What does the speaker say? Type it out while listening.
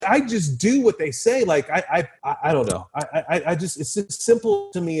I just do what they say. Like, I don't know. I just, it's just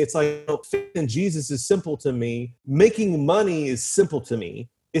simple to me. It's like, faith in Jesus is simple to me. Making money is simple to me.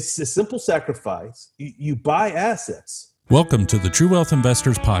 It's a simple sacrifice. You buy assets. Welcome to the True Wealth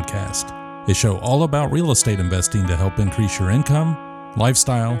Investors Podcast, a show all about real estate investing to help increase your income,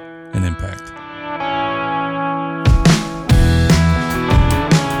 lifestyle, and impact.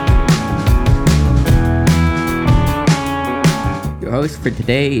 Your host for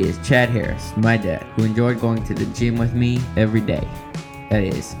today is Chad Harris, my dad, who enjoyed going to the gym with me every day. That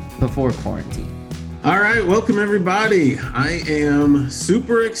is, before quarantine. All right, welcome everybody. I am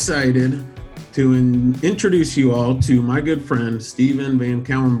super excited to introduce you all to my good friend, Steven Van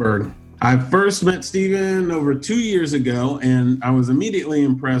Kallenberg. I first met Steven over 2 years ago, and I was immediately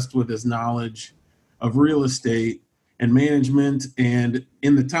impressed with his knowledge of real estate and management. And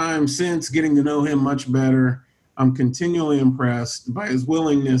in the time since getting to know him much better, I'm continually impressed by his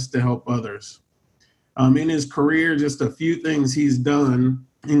willingness to help others. In his career, just a few things he's done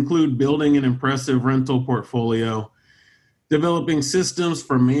include building an impressive rental portfolio, developing systems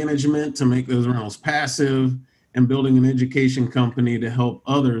for management to make those rentals passive, and building an education company to help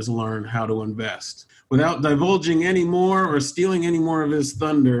others learn how to invest. Without divulging any more or stealing any more of his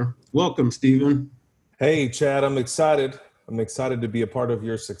thunder, welcome, Steven. Hey, Chad, I'm excited. I'm excited to be a part of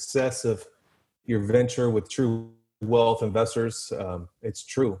your success of your venture with True Wealth Investors. It's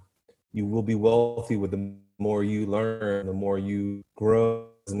true. You will be wealthy with the more you learn, the more you grow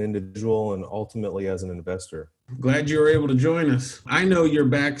as an individual and ultimately as an investor. Glad you were able to join us. I know your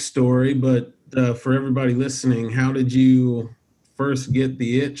backstory, but for everybody listening, how did you first get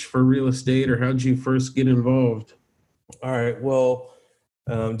the itch for real estate, or how did you first get involved? All right. Well,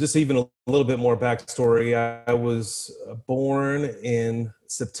 just even a little bit more backstory. I was born in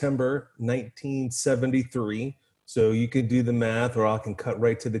September 1973. So you could do the math, or I can cut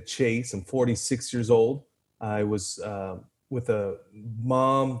right to the chase. I'm 46 years old. I was with a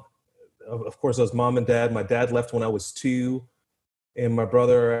mom. Of course, I was mom and dad. My dad left when I was 2. And my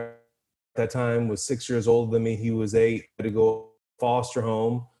brother at that time was 6 years older than me. He was 8. To go foster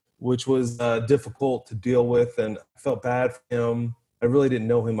home, which was difficult to deal with. And I felt bad for him. I really didn't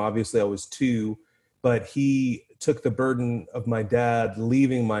know him. Obviously, I was 2. But he took the burden of my dad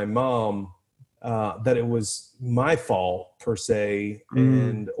leaving my mom, that it was my fault per se,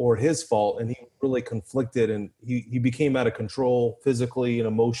 or his fault. And he really conflicted, and he became out of control physically and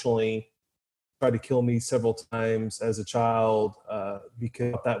emotionally. Tried to kill me several times as a child,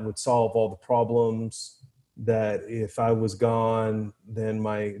 because that would solve all the problems, that if I was gone, then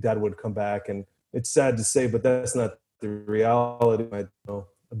my dad would come back. And it's sad to say, but that's not the reality.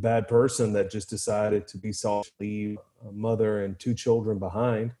 A bad person that just decided to be selfish, leave a mother and 2 children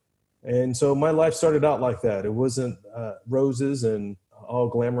behind. And so my life started out like that. It wasn't roses and all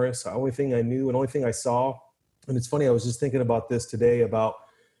glamorous. The only thing I knew and only thing I saw, and it's funny, I was just thinking about this today, about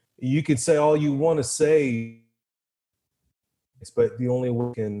you could say all you want to say, but the only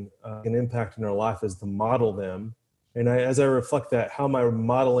way can impact in our life is to model them. And as I reflect that, how am I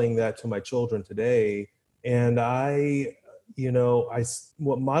modeling that to my children today? And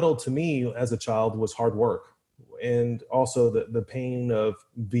what modeled to me as a child was hard work, and also the pain of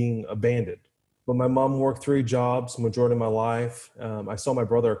being abandoned. But my mom worked 3 jobs majority of my life. I saw my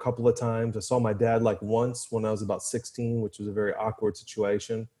brother a couple of times. I saw my dad once when I was about 16, which was a very awkward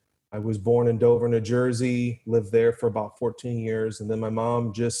situation. I was born in Dover, New Jersey, lived there for about 14 years. And then my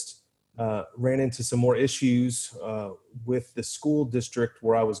mom just ran into some more issues with the school district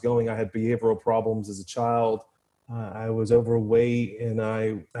where I was going. I had behavioral problems as a child. I was overweight, and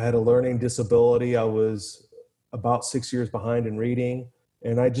I had a learning disability. I was about 6 years behind in reading,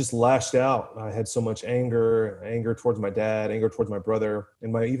 and I just lashed out. I had so much anger towards my dad, anger towards my brother,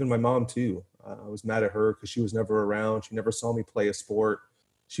 and even my mom too. I was mad at her because she was never around. She never saw me play a sport.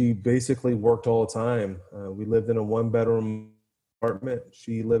 She basically worked all the time. We lived in a 1-bedroom apartment.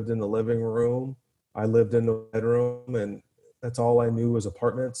 She lived in the living room. I lived in the bedroom, and that's all I knew was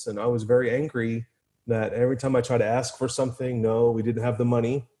apartments. And I was very angry that every time I tried to ask for something, no, we didn't have the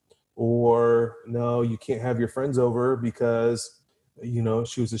money. Or no, you can't have your friends over because,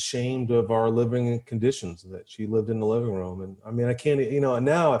 she was ashamed of our living conditions, that she lived in the living room. And I mean, I can't,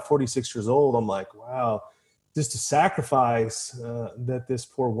 now at 46 years old, I'm like, wow, just the sacrifice that this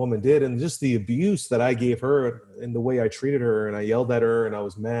poor woman did, and just the abuse that I gave her and the way I treated her, and I yelled at her and I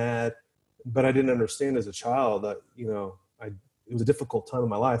was mad, but I didn't understand as a child that, it was a difficult time in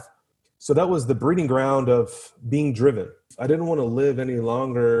my life. So that was the breeding ground of being driven. I didn't want to live any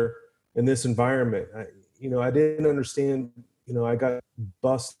longer in this environment. I didn't understand, I got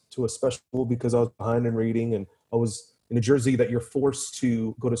bused to a special school because I was behind in reading, and I was in New Jersey that you're forced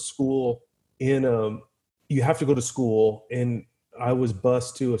to go to school you have to go to school. And I was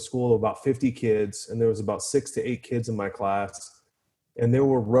bused to a school of about 50 kids, and there was about 6 to 8 kids in my class. And there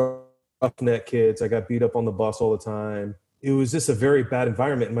were roughneck kids. I got beat up on the bus all the time. It was just a very bad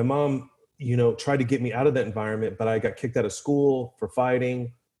environment. And my mom, tried to get me out of that environment, but I got kicked out of school for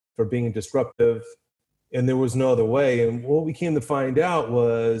fighting, for being disruptive, and there was no other way. And what we came to find out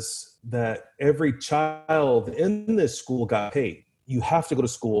was that every child in this school got paid. You have to go to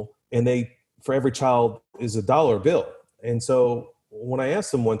school, and for every child is $1 bill. And so when I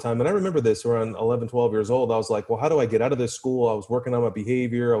asked them one time, and I remember this around 11, 12 years old, I was like, well, how do I get out of this school? I was working on my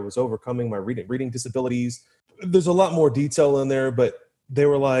behavior. I was overcoming my reading disabilities. There's a lot more detail in there, but they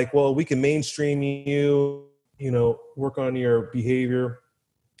were like, well, we can mainstream you, work on your behavior.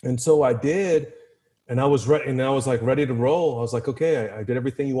 And so I did. And I was ready, and I was like ready to roll. I was like, okay, I did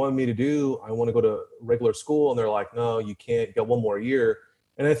everything you wanted me to do. I want to go to regular school. And they're like, no, you can't. You got one more year.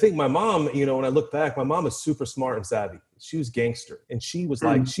 And I think my mom, when I look back, my mom is super smart and savvy. She was gangster. And she was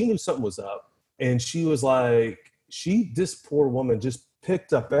like, she knew something was up. And she was like, this poor woman just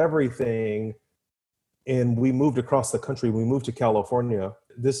picked up everything. And we moved across the country. We moved to California.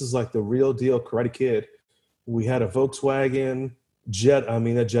 This is like the real deal Karate Kid. We had a Volkswagen Jetta,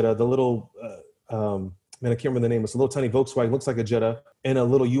 the little, I can't remember the name. It's a little tiny Volkswagen, looks like a Jetta, and a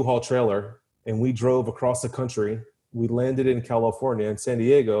little U-Haul trailer. And we drove across the country. We landed in California, in San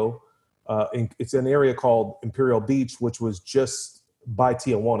Diego. It's an area called Imperial Beach, which was just by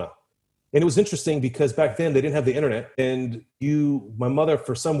Tijuana. And it was interesting because back then they didn't have the internet, and my mother,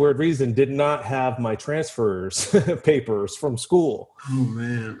 for some weird reason, did not have my transfers papers from school. Oh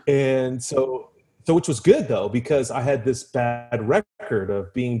man. And so which was good though, because I had this bad record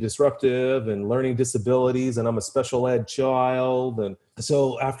of being disruptive and learning disabilities, and I'm a special ed child. And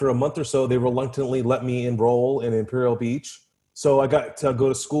so after a month or so, they reluctantly let me enroll in Imperial Beach. So I got to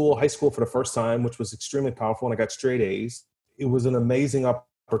go to high school for the first time, which was extremely powerful. And I got straight A's. It was an amazing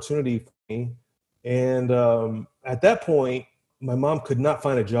opportunity for me. And at that point, my mom could not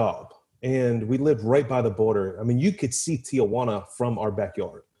find a job, and we lived right by the border. You could see Tijuana from our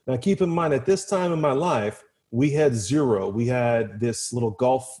backyard. Now, keep in mind, at this time in my life, we had zero. We had this little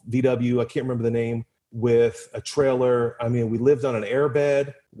Golf VW, I can't remember the name, with a trailer. We lived on an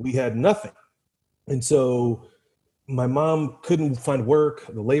airbed. We had nothing. And so my mom couldn't find work.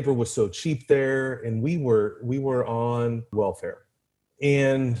 The labor was so cheap there, and we were on welfare.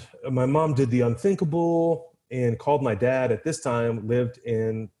 And my mom did the unthinkable and called my dad. At this time, lived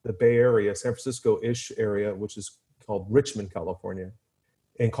in the Bay Area, San Francisco-ish area, which is called Richmond, California.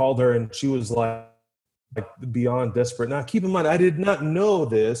 And called her, and she was like beyond desperate. Now, keep in mind, I did not know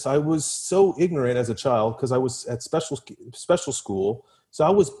this. I was so ignorant as a child because I was at special school. So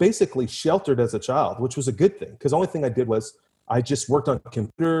I was basically sheltered as a child, which was a good thing, because the only thing I did was I just worked on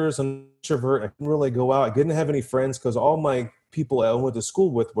computers. I'm an introvert. I didn't really go out. I didn't have any friends because all my people I went to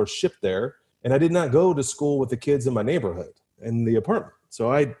school with were shipped there. And I did not go to school with the kids in my neighborhood in the apartment.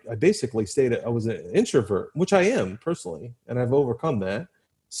 So I basically I was an introvert, which I am personally, and I've overcome that.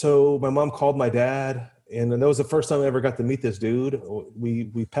 So my mom called my dad, and that was the first time I ever got to meet this dude.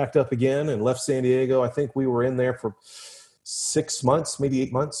 We packed up again and left San Diego. I think we were in there for 6 months, maybe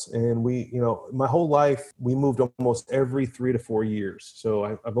 8 months. And my whole life, we moved almost every 3 to 4 years. So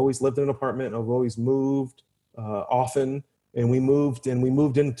I've always lived in an apartment. I've always moved often. And we moved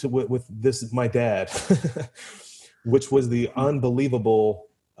into with this, my dad, which was the unbelievable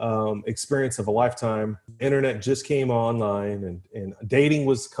experience of a lifetime. Internet just came online, and dating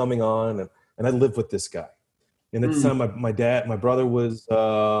was coming on, and I lived with this guy. And at the time, my brother was,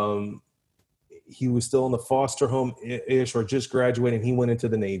 he was still in the foster home ish, or just graduating. He went into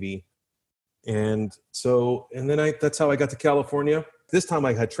the Navy. And then that's how I got to California. This time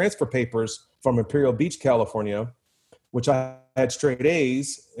I had transfer papers from Imperial Beach, California, which I had straight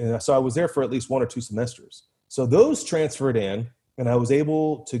A's. And so I was there for at least 1 or 2 semesters. So those transferred in, and I was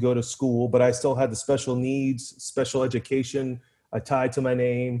able to go to school, but I still had the special needs, special education tied to my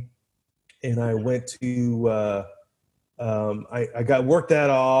name. And I went to, I got worked that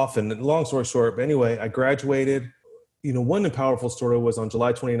off, and long story short, but anyway, I graduated. One powerful story was on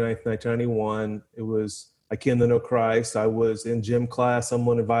July 29th, 1991. I came to know Christ. I was in gym class.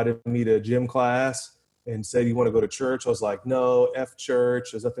 Someone invited me to gym class and said, you want to go to church? I was like, no, F church.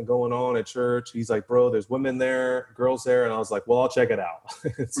 There's nothing going on at church. He's like, bro, there's women there, girls there. And I was like, well, I'll check it out.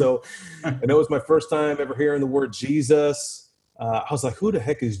 And it was my first time ever hearing the word Jesus. I was like, who the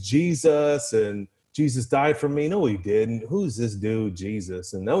heck is Jesus? And Jesus died for me. No, he didn't. Who's this dude,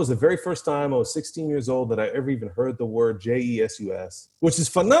 Jesus? And that was the very first time I was 16 years old that I ever even heard the word Jesus, which is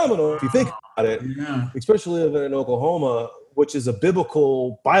phenomenal if you think about it, especially living in Oklahoma, which is a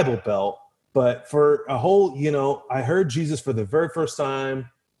biblical Bible belt. But for a whole, I heard Jesus for the very first time,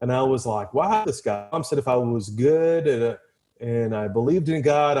 and I was like, wow, this guy. Mom said if I was good and I believed in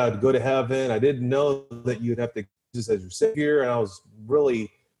God, I'd go to heaven. I didn't know that you'd have to Jesus as your savior. And I was really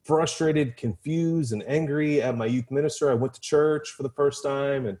frustrated, confused, and angry at my youth minister. I went to church for the first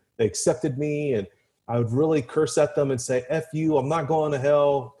time, and they accepted me. And I would really curse at them and say, F you, I'm not going to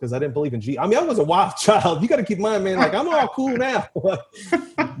hell, because I didn't believe in Jesus. I mean, I was a wild child. You got to keep in mind, man, like, I'm all cool now.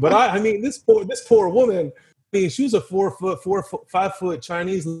 But I mean, this poor woman, I mean, she was a 5 foot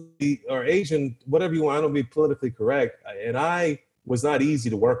Chinese or Asian, whatever you want. I don't be politically correct. And I was not easy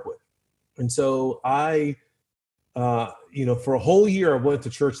to work with. And so I, for a whole year, I went to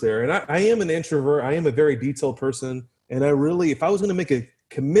church there. And I am an introvert. I am a very detailed person. And I really, if I was going to make a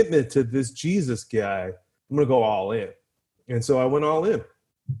commitment to this Jesus guy, I'm going to go all in. And so I went all in.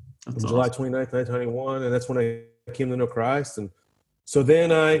 That's July 29th, 1991. And that's when I came to know Christ. And so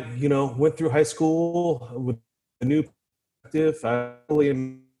then I, went through high school with a new perspective. I really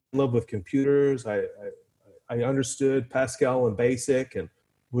in love with computers. I understood Pascal and BASIC, and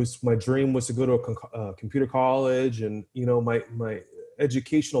my dream was to go to a computer college. And, my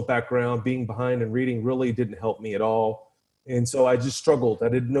educational background, being behind and reading, really didn't help me at all. And so I just struggled. I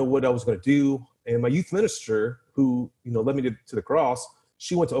didn't know what I was going to do. And my youth minister, who, led me to the cross,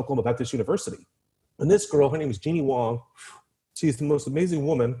 she went to Oklahoma Baptist University. And this girl, her name is Jeannie Wong. She's the most amazing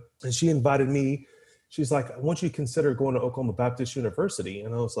woman. And she invited me. She's like, I want you to consider going to Oklahoma Baptist University.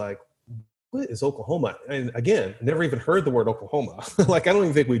 And I was like, what is Oklahoma? And again, never even heard the word Oklahoma. Like, I don't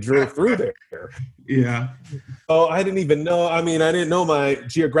even think we drove through there. Yeah. Oh, I didn't even know. I mean, I didn't know my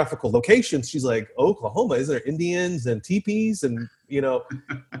geographical location. She's like, Oklahoma, isn't there Indians and teepees? And,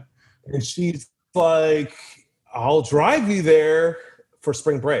 and she's like, I'll drive you there for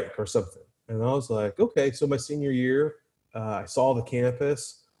spring break or something. And I was like, okay. So my senior year, I saw the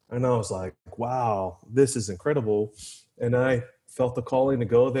campus and I was like, wow, this is incredible. And I felt the calling to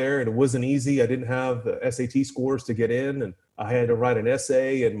go there, and it wasn't easy. I didn't have the SAT scores to get in, and I had to write an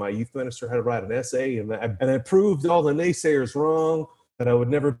essay, and my youth minister had to write an essay, and I proved all the naysayers wrong, that I would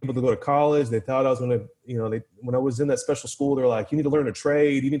never be able to go to college. They thought I was going to, when I was in that special school, they're like, you need to learn a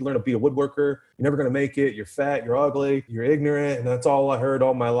trade. You need to learn to be a woodworker. You're never going to make it. You're fat. You're ugly. You're ignorant. And that's all I heard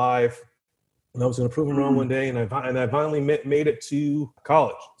all my life. And I was going to prove them wrong one day, and I finally made it to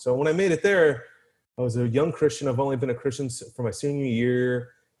college. So when I made it there, I was a young Christian. I've only been a Christian for my senior year.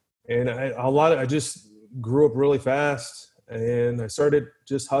 And I just grew up really fast, and I started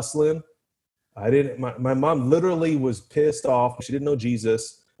just hustling. My mom literally was pissed off. She didn't know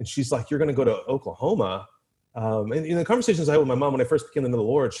Jesus. And she's like, you're going to go to Oklahoma. And in the conversations I had with my mom when I first became to know the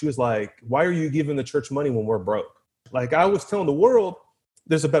Lord, she was like, why are you giving the church money when we're broke? Like, I was telling the world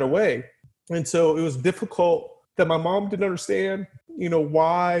there's a better way. And so it was difficult that my mom didn't understand,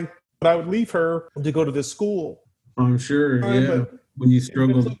 why I would leave her to go to this school. I'm sure, yeah. When you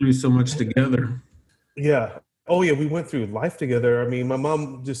struggled through so much together. Yeah. Oh, yeah. We went through life together. I mean, my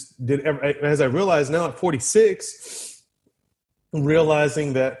mom just did, as I realize now at 46,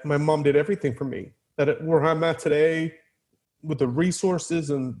 realizing that my mom did everything for me, that where I'm at today with the resources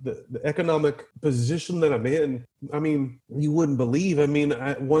and the economic position that I'm in, I mean, you wouldn't believe. I mean,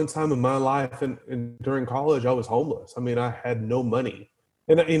 at one time in my life and during college, I was homeless. I mean, I had no money.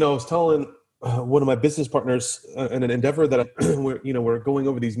 And, I was telling one of my business partners in an endeavor that we're going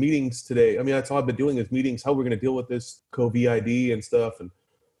over these meetings today. I mean, that's all I've been doing is meetings, how we're going to deal with this COVID and stuff. And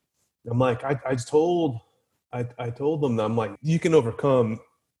I'm like, I told them that I'm like, you can overcome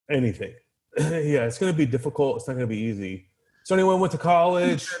anything. Yeah, it's going to be difficult. It's not going to be easy. So anyway, I went to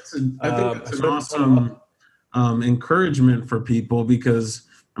college. I think that's an awesome encouragement for people, because,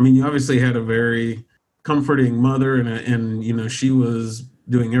 I mean, you obviously had a very comforting mother and she was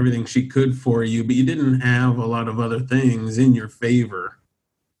doing everything she could for you, but you didn't have a lot of other things in your favor.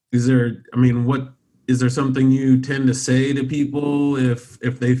 Is there something you tend to say to people if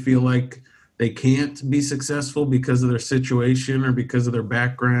they feel like they can't be successful because of their situation or because of their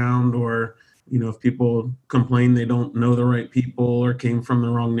background, or, if people complain they don't know the right people or came from the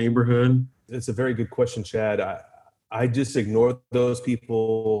wrong neighborhood? It's a very good question, Chad. I just ignore those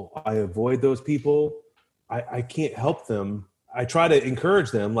people. I avoid those people. I can't help them. I try to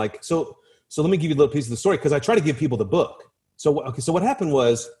encourage them. So let me give you a little piece of the story, because I try to give people the book. So what happened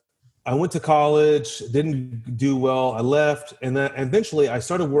was I went to college, didn't do well. I left. And then eventually I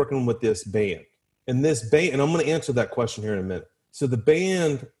started working with this band. And I'm going to answer that question here in a minute. So the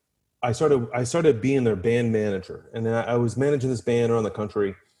band I started being their band manager, and I was managing this band around the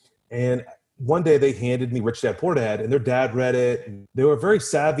country. And one day they handed me Rich Dad Poor Dad, and their dad read it. And they were very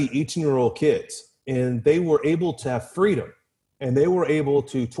savvy 18-year-old kids, and they were able to have freedom, and they were able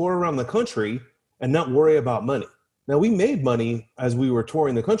to tour around the country and not worry about money. Now, we made money as we were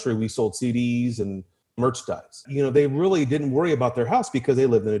touring the country. We sold CDs and merchandise. They really didn't worry about their house because they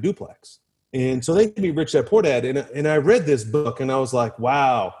lived in a duplex. And so they gave me Rich Dad Poor Dad, and I read this book, and I was like,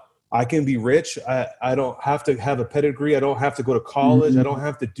 wow, I can be rich. I don't have to have a pedigree. I don't have to go to college. I don't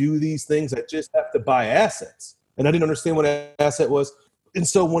have to do these things. I just have to buy assets. And I didn't understand what an asset was. And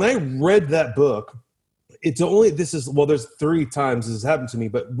so when I read that book, there's 3 times this has happened to me,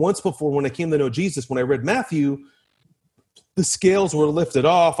 but once before, when I came to know Jesus, when I read Matthew, the scales were lifted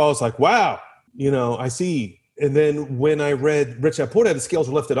off. I was like, wow, I see. And then when I read Rich Dad Poor Dad, the scales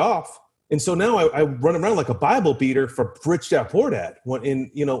were lifted off. And so now I run around like a Bible beater for Rich Dad Poor Dad.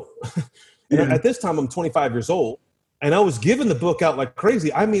 At this time, I'm 25 years old, and I was giving the book out like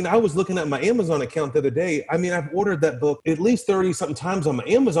crazy. I mean, I was looking at my Amazon account the other day. I mean, I've ordered that book at least 30-something times on my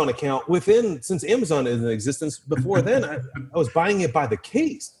Amazon account since Amazon is in existence. Before then, I was buying it by the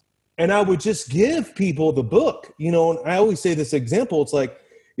case. And I would just give people the book, and I always say this example. It's like,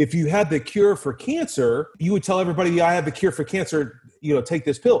 if you had the cure for cancer, you would tell everybody, yeah, I have the cure for cancer, take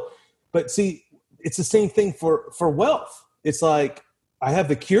this pill. But see, it's the same thing for wealth. It's like, I have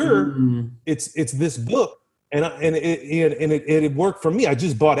the cure. It's this book, and it worked for me. I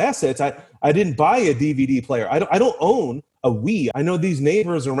just bought assets. I didn't buy a DVD player. I don't own a Wii. I know these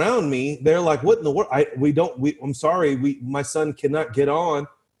neighbors around me. They're like, what in the world? I'm sorry. My son cannot get on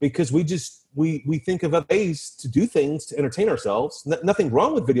because we think of other ways to do things to entertain ourselves. Nothing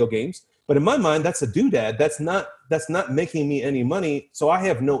wrong with video games. But in my mind, that's a doodad. That's not making me any money. So I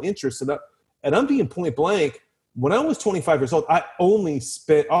have no interest in that. And I'm being point blank. When I was 25 years old, I only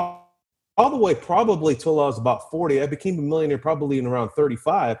spent all the way probably till I was about 40. I became a millionaire probably in around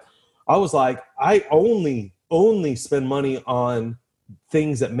 35. I was like, I only spend money on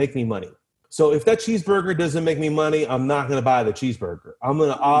things that make me money. So if that cheeseburger doesn't make me money, I'm not going to buy the cheeseburger. I'm going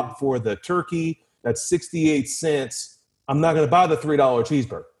to opt for the turkey that's 68 cents. I'm not going to buy the $3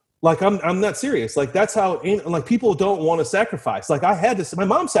 cheeseburger. Like, I'm not serious. Like, that's how, like, people don't want to sacrifice. Like, my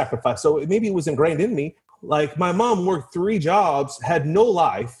mom sacrificed, so maybe it was ingrained in me. Like, my mom worked 3 jobs, had no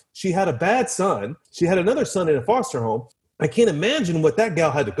life. She had a bad son. She had another son in a foster home. I can't imagine what that gal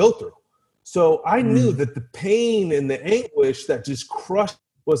had to go through. So I knew that the pain and the anguish that just crushed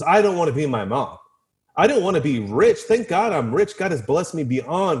was, I don't want to be my mom. I don't want to be rich. Thank God I'm rich. God has blessed me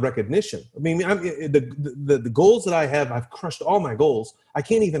beyond recognition. I mean, the goals that I have, I've crushed all my goals. I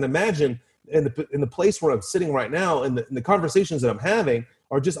can't even imagine in the place where I'm sitting right now, and the conversations that I'm having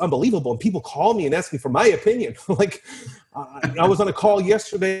are just unbelievable. And people call me and ask me for my opinion. Like, I was on a call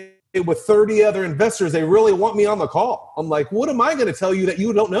yesterday with 30 other investors. They really want me on the call. I'm like, what am I going to tell you that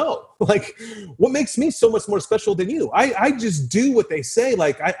you don't know? Like, what makes me so much more special than you? I just do what they say.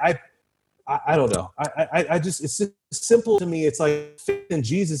 Like, I don't know. I just, it's just simple to me. It's like faith in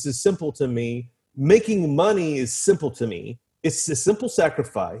Jesus is simple to me. Making money is simple to me. It's a simple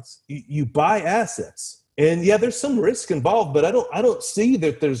sacrifice. You buy assets, and yeah, there's some risk involved, but I don't see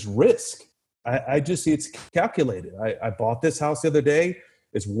that there's risk. I just see it's calculated. I bought this house the other day.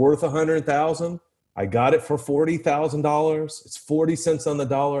 It's worth $100,000. I got it for $40,000. It's 40 cents on the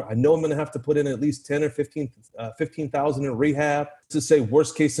dollar. I know I'm going to have to put in at least 10 or 15,000 in rehab. To say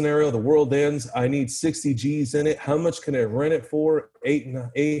worst case scenario, the world ends. I need 60 G's in it. How much can I rent it for?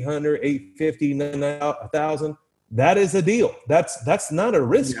 800, 850, 1,000. That is a deal. That's not a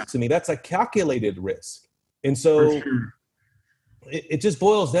risk to me. That's a calculated risk. And so it just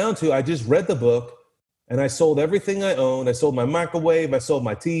boils down to, I just read the book and I sold everything I owned. I sold my microwave. I sold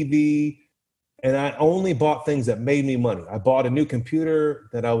my TV. And I only bought things that made me money. I bought a new computer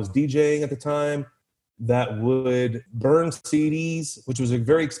that I was DJing at the time that would burn CDs, which was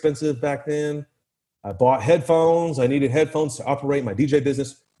very expensive back then. I bought headphones. I needed headphones to operate my DJ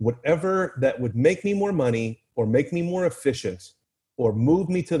business. Whatever that would make me more money or make me more efficient or move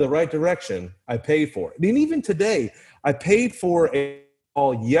me to the right direction, I paid for it. And even today, I paid for a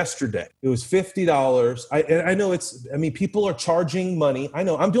call yesterday. It was $50. I know people are charging money. I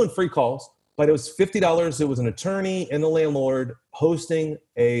know I'm doing free calls. But it was $50. It was an attorney and the landlord hosting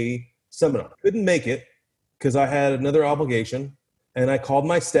a seminar. Couldn't make it because I had another obligation. And I called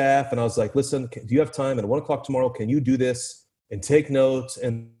my staff and I was like, listen, do you have time at 1 o'clock tomorrow? Can you do this and take notes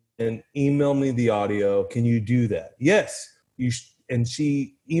and email me the audio? Can you do that? Yes. And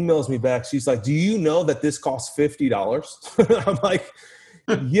she emails me back. She's like, do you know that this costs $50? I'm like,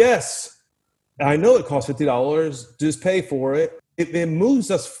 yes. I know it costs $50. Just pay for it. it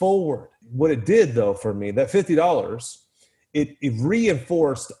moves us forward. What it did though for me, that $50, it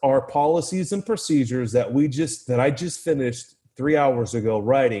reinforced our policies and procedures that I just finished 3 hours ago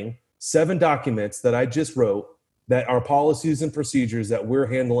writing 7 documents that I just wrote, that are policies and procedures that we're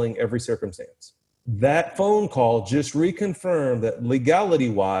handling every circumstance. That phone call just reconfirmed that legality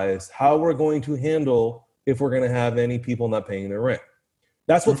wise, how we're going to handle if we're going to have any people not paying their rent.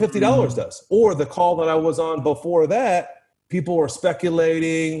 That's what $50 does. Or the call that I was on before that, people were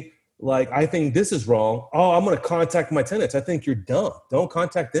speculating, like, I think this is wrong. Oh, I'm going to contact my tenants. I think you're dumb. Don't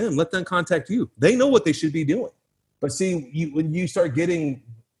contact them. Let them contact you. They know what they should be doing. But see, when you start getting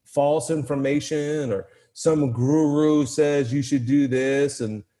false information, or some guru says you should do this,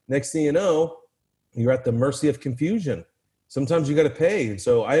 and next thing you know, you're at the mercy of confusion. Sometimes you got to pay. And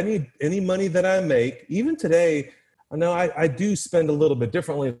so I need any money that I make, even today. I know I do spend a little bit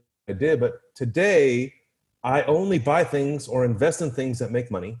differently than I did, but today I only buy things or invest in things that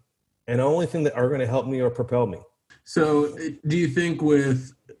make money, and the only thing that are going to help me or propel me. So do you think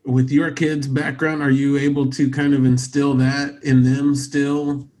with your kids' background, are you able to kind of instill that in them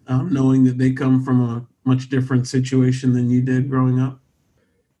still, knowing that they come from a much different situation than you did growing up?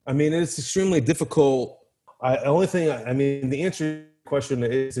 I mean, it's extremely difficult. The answer to your question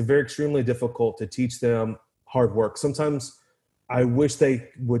is very extremely difficult to teach them hard work. Sometimes I wish they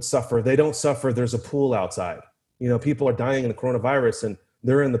would suffer. They don't suffer. There's a pool outside. People are dying in the coronavirus and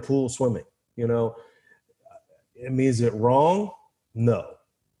they're in the pool swimming. I mean, is it wrong? No.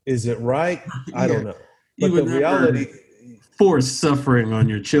 Is it right? I don't know. But the reality, force suffering on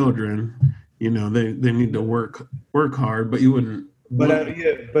your children. They need to work hard, but you wouldn't. But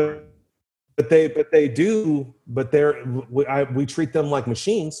they do. But we treat them like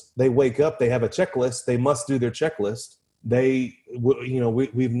machines. They wake up. They have a checklist. They must do their checklist.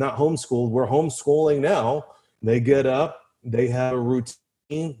 We've not homeschooled. We're homeschooling now. They get up. They have a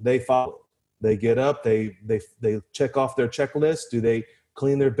routine. They follow. They get up. They check off their checklist. Do they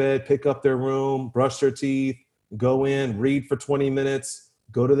clean their bed, pick up their room, brush their teeth, go in, read for 20 minutes,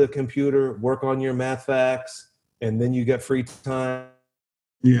 go to the computer, work on your math facts, and then you get free time,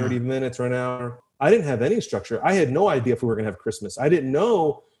 30 minutes or an hour. I didn't have any structure. I had no idea if we were going to have Christmas. I didn't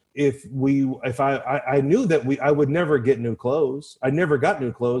know I knew that I would never get new clothes. I never got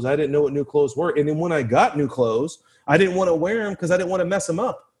new clothes. I didn't know what new clothes were. And then when I got new clothes, I didn't want to wear them because I didn't want to mess them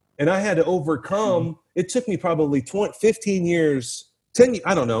up. And I had to overcome, it took me probably 15 years,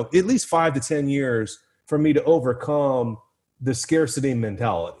 I don't know, at least 5 to 10 years for me to overcome the scarcity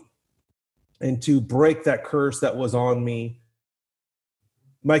mentality and to break that curse that was on me.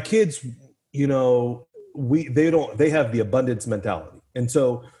 My kids, they have the abundance mentality. And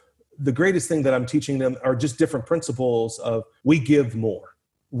so the greatest thing that I'm teaching them are just different principles of we give more.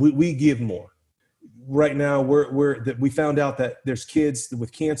 We give more. Right now, we found out that there's kids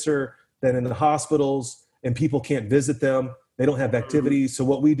with cancer that in the hospitals and people can't visit them. They don't have activities. So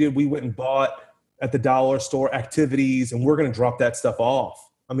what we did, we went and bought at the dollar store activities, and we're going to drop that stuff off.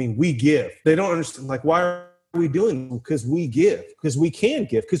 I mean, we give. They don't understand, like, why are we doing it? Because we give, because we can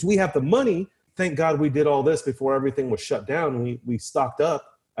give, because we have the money. Thank God we did all this before everything was shut down. We stocked up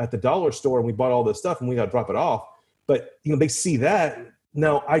at the dollar store and we bought all this stuff and we got to drop it off. But, they see that.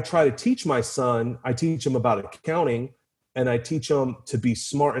 Now I try to teach my son, I teach him about accounting, and I teach them to be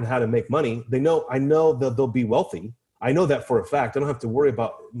smart and how to make money. I know that they'll be wealthy. I know that for a fact. I don't have to worry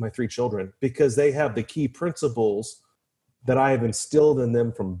about my 3 children because they have the key principles that I have instilled in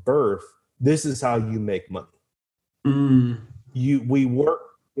them from birth. This is how you make money. We work,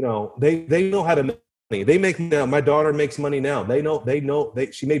 they know how to make money. They make now. My daughter makes money now.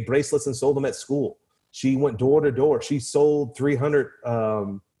 She made bracelets and sold them at school. She went door to door. She sold 300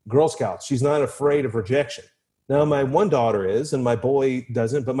 Girl Scouts. She's not afraid of rejection. Now, my one daughter is, and my boy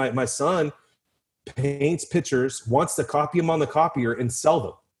doesn't, but my son paints pictures, wants to copy them on the copier and sell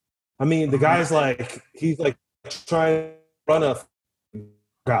them. I mean, the guy's he's trying to run a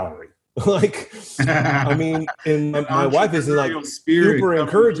gallery. And my wife is super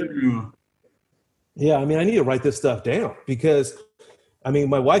encouraging. Yeah, I need to write this stuff down because,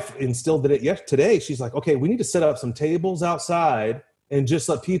 my wife instilled it today. She's like, okay, we need to set up some tables outside and just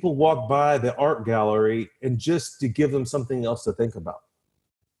let people walk by the art gallery and just to give them something else to think about.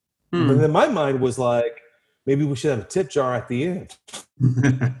 And then my mind was like, maybe we should have a tip jar at the end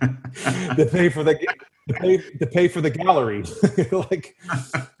to pay for the gallery.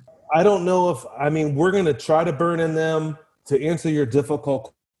 I don't know we're going to try to burn in them. To answer your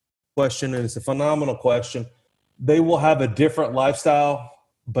difficult question, and it's a phenomenal question, they will have a different lifestyle,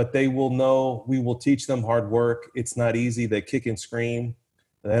 but they will know we will teach them hard work. It's not easy. They kick and scream.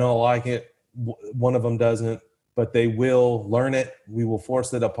 They don't like it. One of them doesn't. but they will learn it. We will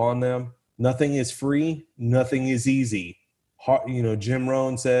force it upon them. Nothing is free. Nothing is easy. Jim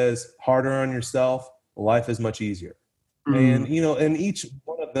Rohn says, harder on yourself, life is much easier. And, and each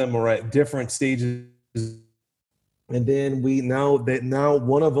one of them are at different stages. And then now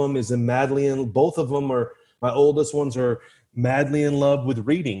one of them is both of them are, my oldest ones are madly in love with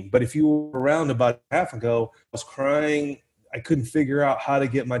reading. But if you were around about a half ago, I was crying. I couldn't figure out how to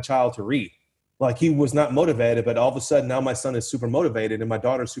get my child to read. Like, he was not motivated, but all of a sudden now my son is super motivated and my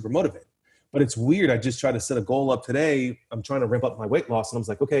daughter's super motivated. But it's weird. I just tried to set a goal up today. I'm trying to ramp up my weight loss. And I was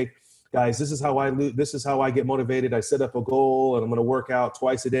like, okay, guys, this is how I get motivated. I set up a goal and I'm going to work out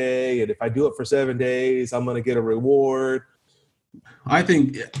twice a day. And if I do it for 7 days, I'm going to get a reward. I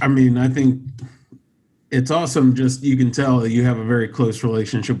think it's awesome. Just, you can tell that you have a very close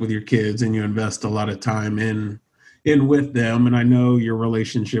relationship with your kids and you invest a lot of time in with them. And I know your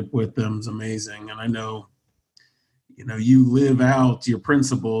relationship with them is amazing. And I know, you live out your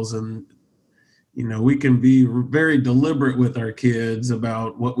principles, and, we can be very deliberate with our kids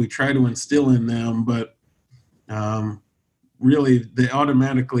about what we try to instill in them, but really they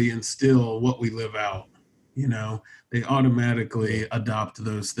automatically instill what we live out. They automatically adopt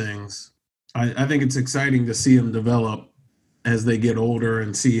those things. I think it's exciting to see them develop as they get older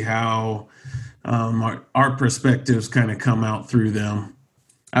and see how our perspectives kind of come out through them.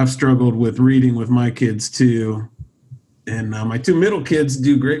 I've struggled with reading with my kids too. And my two middle kids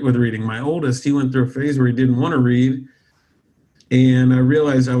do great with reading. My oldest, he went through a phase where he didn't want to read. And I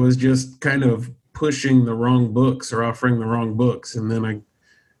realized I was just kind of pushing the wrong books or offering the wrong books. And then I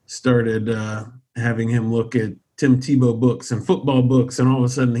started having him look at Tim Tebow books and football books, and all of a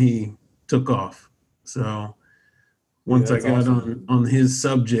sudden he took off. So once I got awesome on his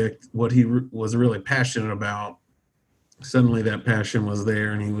subject, what he was really passionate about, suddenly that passion was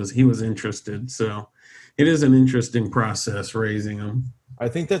there and he was interested. So it is an interesting process raising them. I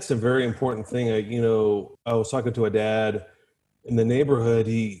think that's a very important thing. I was talking to a dad in the neighborhood.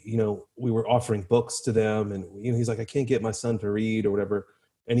 We were offering books to them, and he's like, I can't get my son to read or whatever.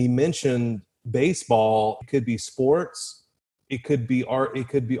 And he mentioned baseball. It could be sports, it could be art, it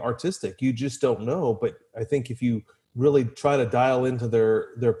could be artistic. You just don't know. But I think if you really try to dial into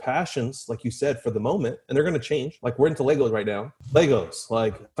their passions, like you said, for the moment, and they're going to change. Like, we're into Legos right now. Legos,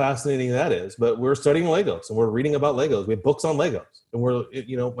 like, fascinating that is, but we're studying Legos and we're reading about Legos. We have books on Legos,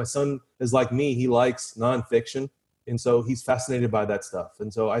 and my son is like me. He likes nonfiction. And so he's fascinated by that stuff.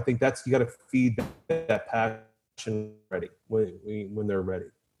 And so I think you got to feed that passion ready when they're ready.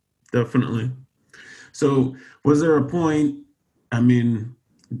 Definitely. So was there a point,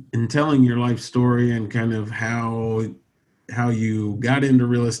 in telling your life story and kind of how you got into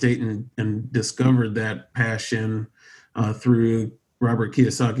real estate and discovered that passion through Robert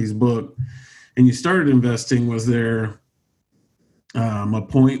Kiyosaki's book, and you started investing, was there a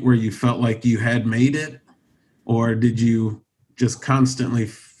point where you felt like you had made it, or did you just constantly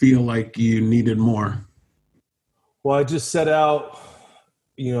feel like you needed more? Well, I just set out,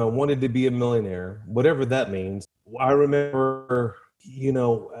 wanted to be a millionaire, whatever that means. I remember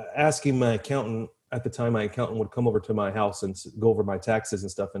asking my accountant at the time. My accountant would come over to my house and go over my taxes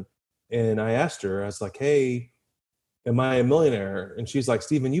and stuff. And I asked her, I was like, hey, am I a millionaire? And she's like,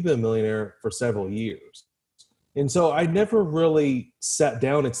 Stephen, you've been a millionaire for several years. And so I never really sat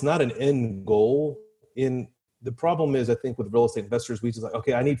down. It's not an end goal. The problem is, I think with real estate investors, we just like,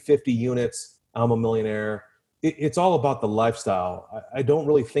 okay, I need 50 units. I'm a millionaire. It's all about the lifestyle. I don't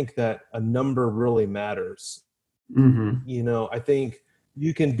really think that a number really matters. Mm-hmm. I think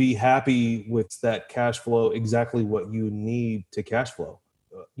you can be happy with that cash flow, exactly what you need to cash flow.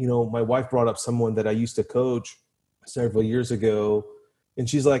 My wife brought up someone that I used to coach several years ago, and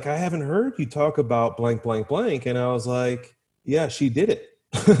she's like, I haven't heard you talk about blank, blank, blank. And I was like, yeah, she did it.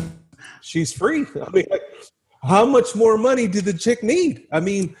 She's free. How much more money did the chick need?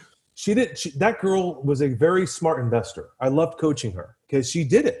 That girl was a very smart investor. I loved coaching her because she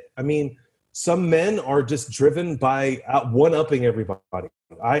did it. Some men are just driven by one-upping everybody.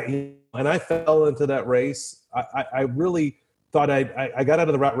 I fell into that race. I really thought I got out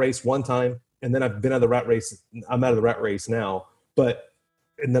of the rat race one time, and then I've been out of the rat race. I'm out of the rat race now, and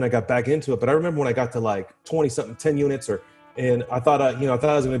then I got back into it. But I remember when I got to like 20-something, 10 units, and I thought I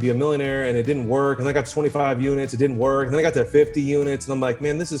was going to be a millionaire, and it didn't work. And I got to 25 units, it didn't work. And then I got to 50 units, and I'm like,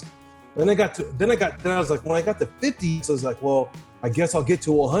 man, this is. Then I was like, when I got to 50, so I was like, well, I guess I'll get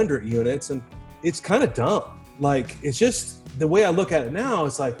to 100 units. And it's kind of dumb. Like, it's just the way I look at it now.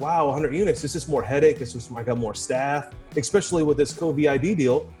 It's like, wow, 100 units. It's just more headache. I got more staff, especially with this COVID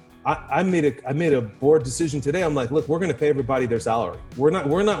deal. I made a board decision today. I'm like, look, we're going to pay everybody their salary. We're going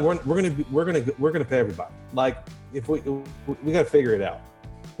to pay everybody. Like, if we got to figure it out.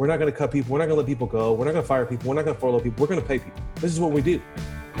 We're not going to cut people. We're not going to let people go. We're not going to fire people. We're not going to furlough people. We're going to pay people. This is what we do.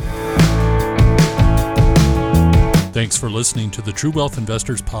 Thanks for listening to the True Wealth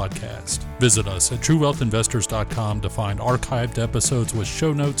Investors podcast. Visit us at truewealthinvestors.com to find archived episodes with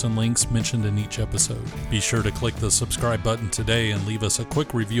show notes and links mentioned in each episode. Be sure to click the subscribe button today and leave us a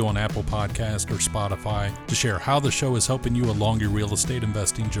quick review on Apple Podcast or Spotify to share how the show is helping you along your real estate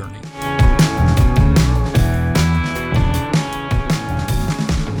investing journey.